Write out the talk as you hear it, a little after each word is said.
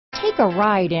Take a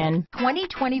ride in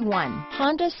 2021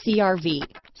 Honda CRV.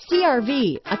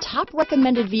 CRV, a top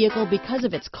recommended vehicle because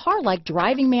of its car-like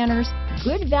driving manners,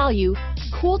 good value,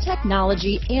 cool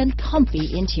technology, and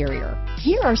comfy interior.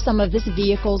 Here are some of this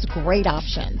vehicle's great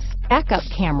options: backup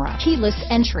camera, keyless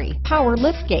entry, power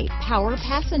liftgate, power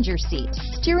passenger seat,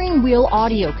 steering wheel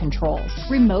audio controls,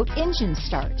 remote engine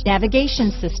start,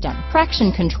 navigation system,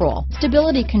 traction control,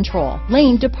 stability control,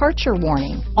 lane departure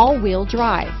warning, all-wheel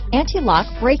drive, anti-lock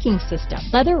braking system,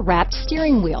 leather-wrapped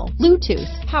steering wheel, Bluetooth,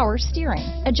 power steering,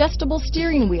 adjustable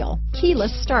steering wheel,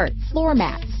 keyless start, floor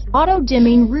mats,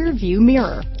 auto-dimming rear view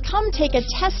mirror. Come take a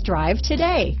test drive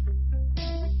today.